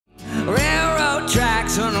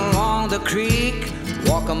creek,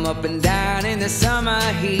 walk 'em up and down in the summer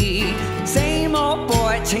heat. Same old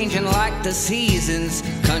boy changing like the seasons,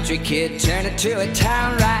 country kid turning to a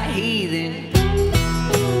town right heathen.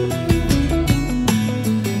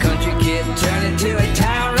 Country kid turning to a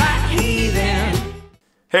town right heathen.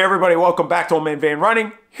 Hey everybody, welcome back to Old Man Van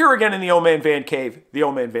Running. Here again in the Old Man Van Cave, the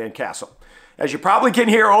Old Man Van Castle. As you probably can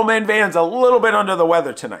hear, Old Man Van's a little bit under the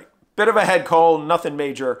weather tonight. Bit of a head cold, nothing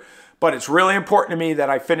major, but it's really important to me that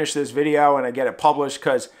I finish this video and I get it published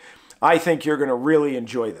because I think you're going to really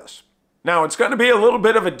enjoy this. Now, it's going to be a little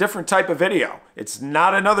bit of a different type of video. It's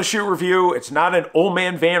not another shoe review. It's not an Old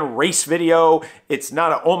Man Van race video. It's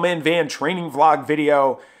not an Old Man Van training vlog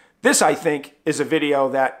video. This, I think, is a video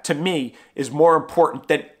that, to me, is more important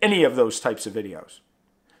than any of those types of videos.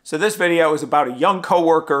 So this video is about a young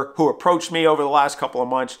coworker who approached me over the last couple of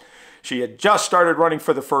months. She had just started running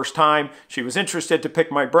for the first time. She was interested to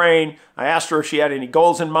pick my brain. I asked her if she had any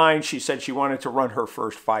goals in mind. She said she wanted to run her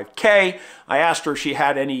first 5K. I asked her if she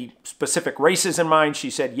had any specific races in mind. She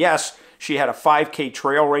said yes. She had a 5K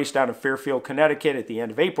trail race down in Fairfield, Connecticut at the end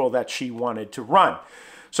of April that she wanted to run.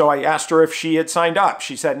 So I asked her if she had signed up.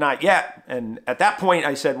 She said not yet. And at that point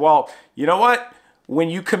I said, well, you know what? When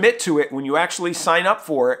you commit to it, when you actually sign up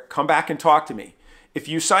for it, come back and talk to me. If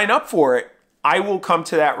you sign up for it, I will come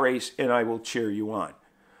to that race and I will cheer you on.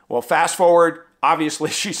 Well, fast forward,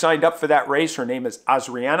 obviously she signed up for that race. Her name is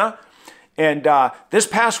Azriena. And this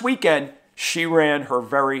past weekend, she ran her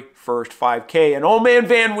very first 5K. And Old Man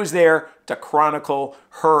Van was there to chronicle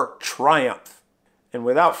her triumph. And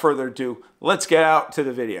without further ado, let's get out to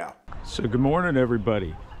the video. So good morning,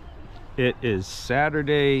 everybody. It is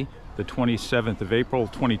Saturday, the 27th of April,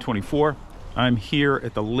 2024. I'm here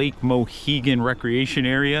at the Lake Mohegan Recreation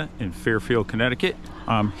Area in Fairfield, Connecticut.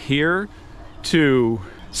 I'm here to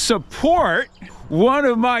support one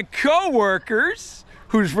of my coworkers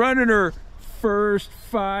who's running her first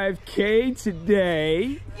 5K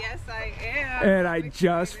today. Yes, I am. And I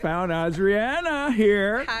just found Azriena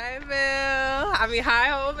here. Hi, Bill. I mean,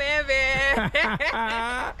 hi, Old Man Van.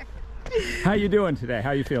 How you doing today?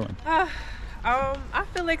 How you feeling? I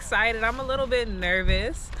feel excited. I'm a little bit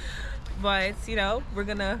nervous, but you know, we're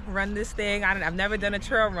gonna run this thing. I've never done a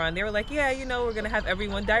trail run. They were like, yeah, you know, we're gonna have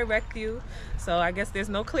everyone direct you. So I guess there's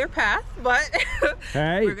no clear path, but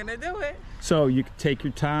hey, we're gonna do it. So you can take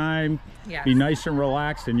your time, yes. Be nice and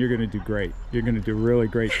relaxed, and you're gonna do great. You're gonna do really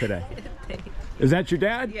great today. Is that your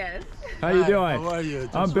dad? Yes. How you doing? How are you?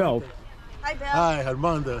 I'm Bill. Hi, Bill. Hi,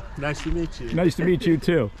 Armando. Nice to meet you. Nice to meet you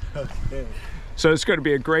too. Okay. So it's going to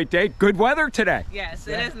be a great day. Good weather today. Yes,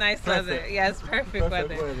 it is nice weather. Yes, perfect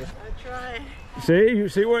weather. I try. See, you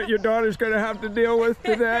see what your daughter's going to have to deal with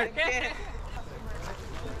today.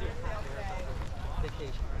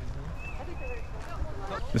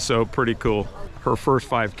 So pretty cool. Her first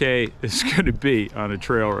 5K is going to be on a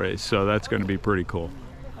trail race, so that's going to be pretty cool.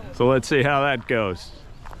 So let's see how that goes.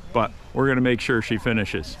 But we're going to make sure she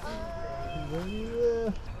finishes.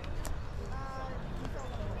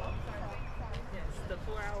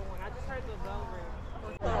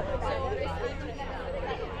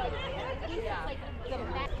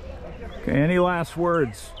 Okay, any last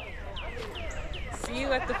words? See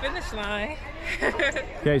you at the finish line.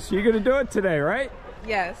 Okay, so you're going to do it today, right?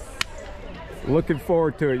 Yes. Looking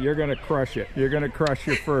forward to it. You're going to crush it. You're going to crush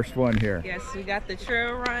your first one here. Yes, we got the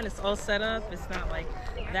trail run. It's all set up. It's not like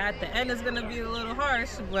that. The end is going to be a little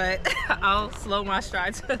harsh, but I'll slow my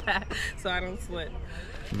stride to that so I don't slip.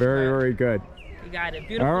 Very, very good. You got it.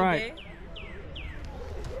 Beautiful all right. Day.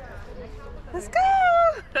 Let's go!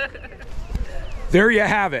 There you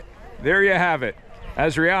have it. There you have it.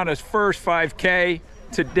 Azriena'S first 5K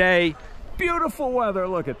today. Beautiful weather.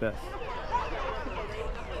 Look at this.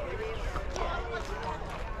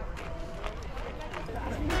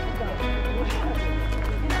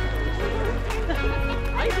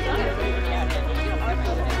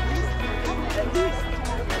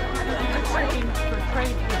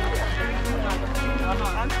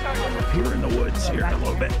 Up here in the woods here in a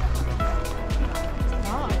little bit.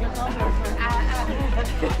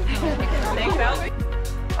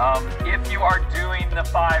 If you are doing the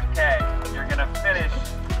 5K, you're gonna finish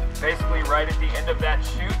basically right at the end of that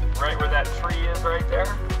chute, right where that tree is right there.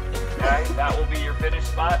 Okay, that will be your finish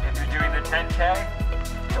spot. If you're doing the 10K,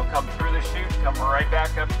 you'll come through the chute, come right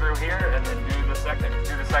back up through here, and then do the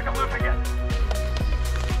second loop again.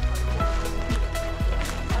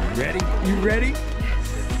 You ready? You ready?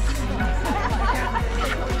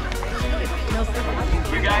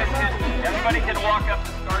 You guys can, everybody can walk up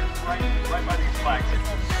the start right by these flags.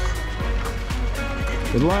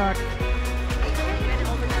 Good luck.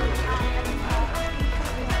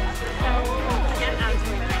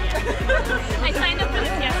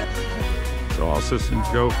 All systems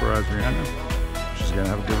go for Azriena. She's gonna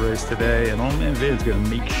have a good race today, and Old Man Van's gonna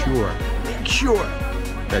make sure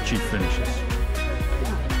that she finishes.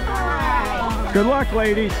 Good luck,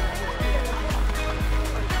 ladies.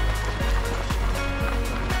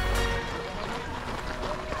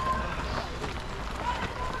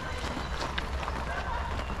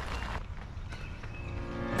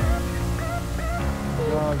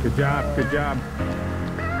 Good job, good job.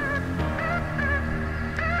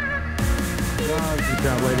 Good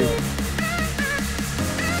job, ladies.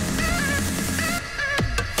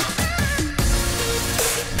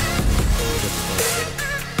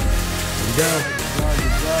 There you go.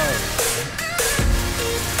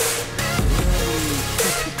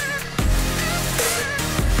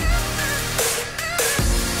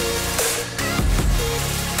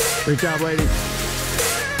 Great job, ladies.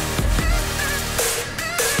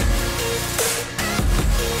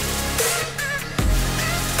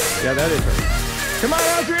 Yeah, that is her. Come on,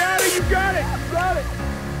 Azriena, you got it! You got it!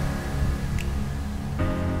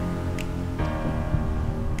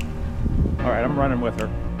 All right, I'm running with her.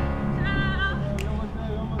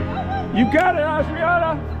 You got it,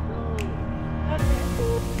 Azriena!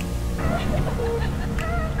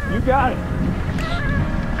 You got it!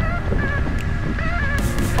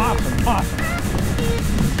 Awesome, awesome.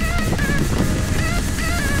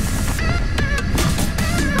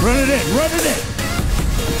 Run it in, run it in!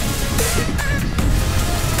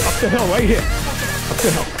 Up the hill, right here. Up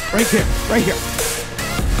the hill, right here, right here.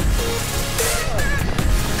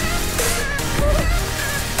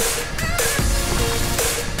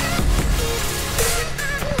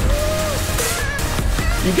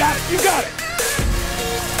 You got it, you got it.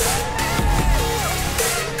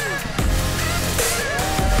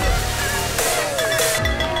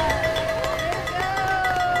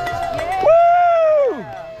 Woo!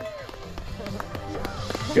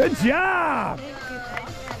 Good job.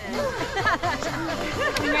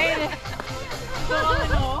 You made it.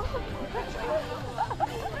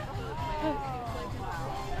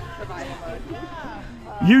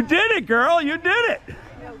 You did it, girl. You did it.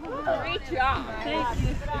 Great job. Thank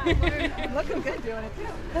you. Looking good doing it too.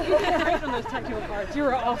 Great on those technical parts. You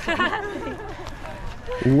were awesome.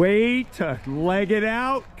 Wait to leg it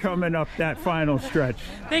out coming up that final stretch.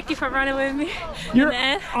 Thank you for running with me. You're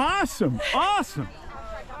awesome. Awesome.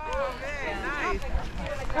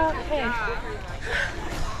 Okay.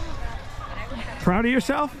 Proud of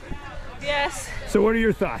yourself? Yes. So what are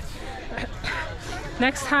your thoughts?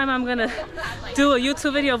 Next time I'm gonna do a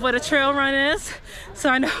YouTube video of what a trail run is, so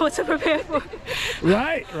I know what to prepare for.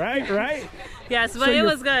 Right. Yes, but So it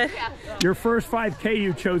was good. Your first 5K,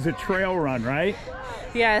 you chose a trail run, right?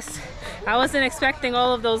 Yes, I wasn't expecting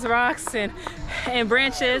all of those rocks and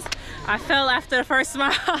branches. I fell after the first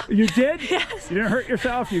mile. You did? Yes. You didn't hurt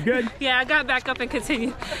yourself? You good? Yeah, I got back up and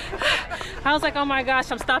continued. I was like, oh my gosh,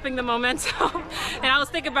 I'm stopping the momentum. And I was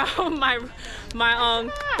thinking about the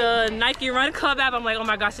Nike Run Club app. I'm like, oh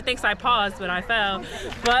my gosh, it thinks I paused, but I fell.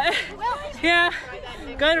 But yeah,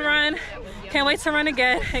 good run. Can't wait to run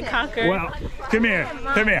again and conquer. Well, come here.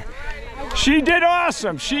 She did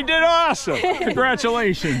awesome. She did awesome.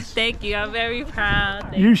 Congratulations. Thank you. I'm very proud.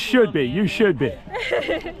 Thank You should be. You should be.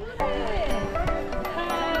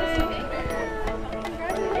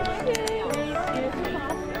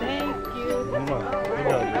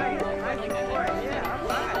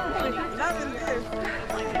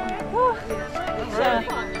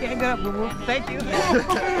 Can't get up, boo-boo. Thank you.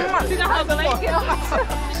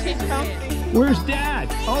 Where's Dad?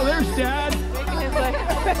 Oh, there's Dad.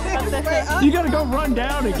 You gotta go run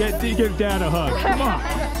down and give Dad a hug. Come on.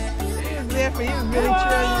 He's there for you, really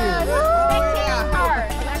cheering you.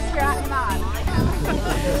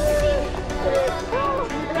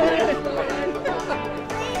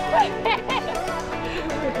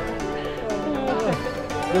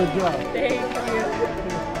 Good job. Thank you.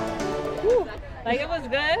 Whew. Like, it was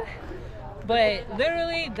good, but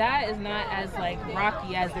literally that is not as like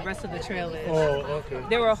rocky as the rest of the trail is. Oh, okay.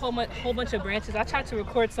 There were a whole bunch of branches. I tried to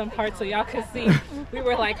record some parts so y'all could see. We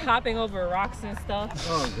were like hopping over rocks and stuff.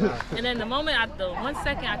 Oh, God. And then the 1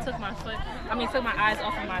 second I took my eyes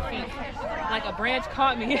off of my feet, like a branch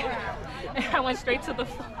caught me and I went straight to the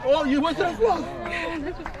floor. Oh, you went to the floor?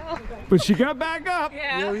 But she got back up.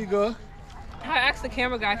 Yeah. There we go. I asked the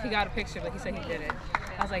camera guy if he got a picture, but he said he didn't.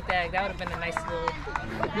 I was like, dang, that would have been a nice little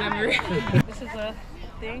memory. This is a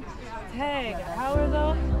thing. Dang, an hour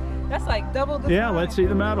though? That's like double the Yeah, time. let's see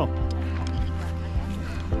the medal.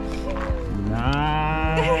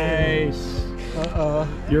 Nice.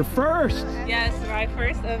 You're first. Yes, my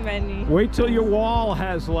first of many. Wait till your wall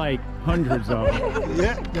has like hundreds of them.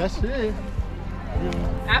 Yeah, that's it.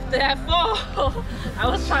 after that fall, I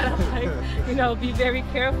was trying to like, you know, be very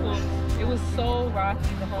careful. It was so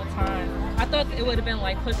rocky the whole time. I thought it would have been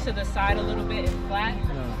like pushed to the side a little bit and flat.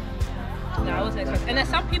 No, I wasn't expecting. And then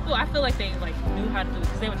some people, I feel like they like knew how to do it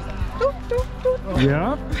because they were just like, doop, doop, doop.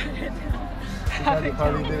 Yeah.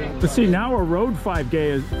 But see, now a road 5K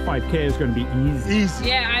is going to be easy.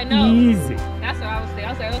 Yeah, I know. Easy. That's what I was thinking.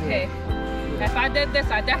 I was like, okay, if I did this,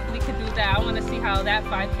 I definitely could do that. I want to see how that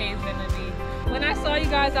 5K is going to be. When I saw you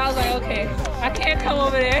guys, I was like, okay, I can't come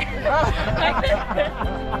over there.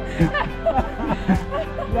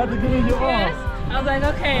 You have to get in your Yes. I was like,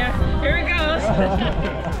 okay, here it goes.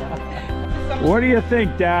 What do you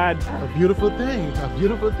think, Dad? A beautiful thing. A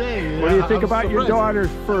beautiful thing. What do you think I'm about your surprised.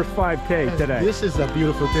 daughter's first 5K today? This is a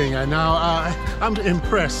beautiful thing. And now I'm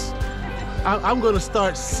impressed. I'm going to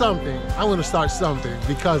start something. I'm going to start something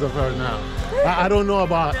because of her now. I don't know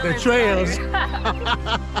about the trails.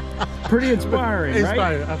 Pretty inspiring, right?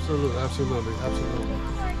 Inspiring. Absolutely, absolutely, absolutely.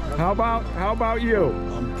 How about you?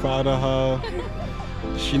 I'm proud of her.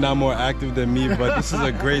 She's not more active than me, but this is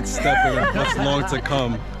a great step and what's long to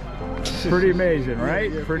come. Pretty amazing,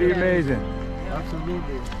 right? Pretty amazing.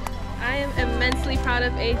 Absolutely. I am immensely proud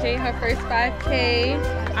of AJ, her first 5K.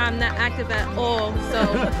 I'm not active at all, so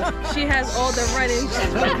she has all the running for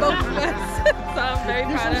both of us. So I'm very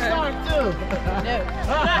proud of her.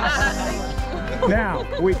 Now,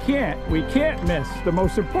 we can't miss the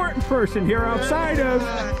most important person here outside of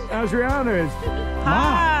Azriena'S.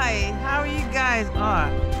 Hi, how are you guys? Oh,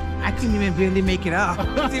 I couldn't even barely make it up.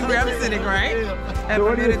 See where I'm sitting, right? So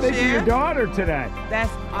what do you think of your daughter today?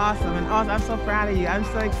 That's awesome, and awesome. I'm so proud of you. I'm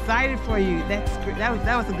so excited for you. That's great. That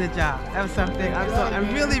was a good job. That was something. I'm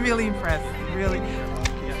really impressed. Really.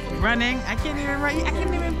 Running, I can't even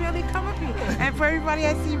barely come up here. And for everybody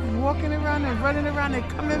I see walking around and running around and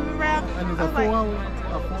coming around, And it's I a was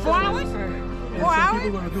like, 4 hours. 4 hours?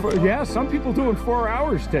 4 hours? Yeah, some people doing 4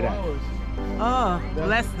 hours today. Oh,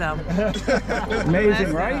 bless them.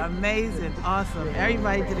 Amazing, right? Amazing, awesome.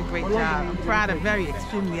 Everybody did a great job. I'm proud of very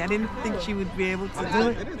extremely. I didn't think she would be able to do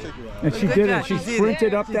it. And she Good did job, it. She she did sprinted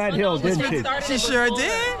it. up that hill, didn't she? She sure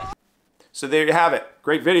did. So there you have it.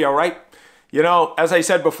 Great video, right? You know, as I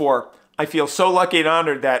said before, I feel so lucky and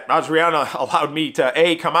honored that Azriena allowed me to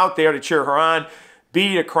A, come out there to cheer her on,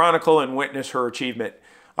 B, to chronicle and witness her achievement.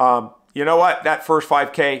 You know what? That first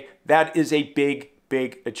 5K, that is a big,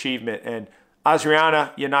 big achievement. And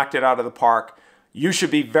Azriena, you knocked it out of the park. You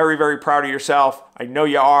should be very, very proud of yourself. I know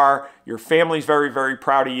you are. Your family's very, very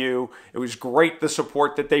proud of you. It was great, the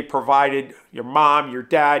support that they provided. Your mom, your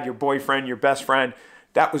dad, your boyfriend, your best friend.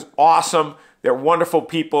 That was awesome. They're wonderful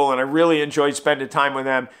people, and I really enjoyed spending time with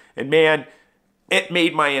them. And man, it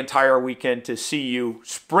made my entire weekend to see you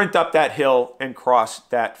sprint up that hill and cross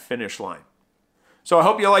that finish line. So I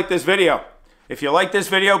hope you like this video. If you like this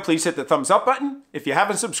video, please hit the thumbs up button. If you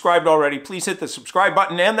haven't subscribed already, please hit the subscribe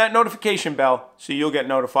button and that notification bell so you'll get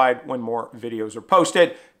notified when more videos are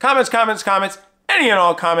posted. Comments, any and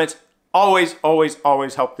all comments always, always,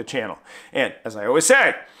 always help the channel. And as I always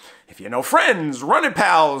say, if you know friends, running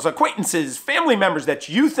pals, acquaintances, family members that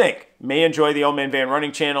you think may enjoy the Old Man Van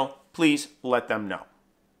Running channel, please let them know.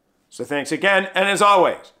 So thanks again, and as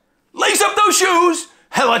always, lace up those shoes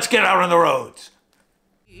and let's get out on the roads.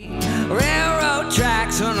 Railroad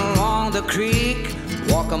tracks run along the creek,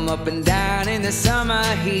 walk 'em up and down in the summer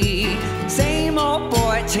heat. Same old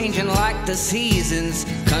boy changing like the seasons,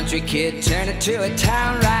 country kid turning to a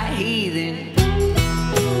town right heathen.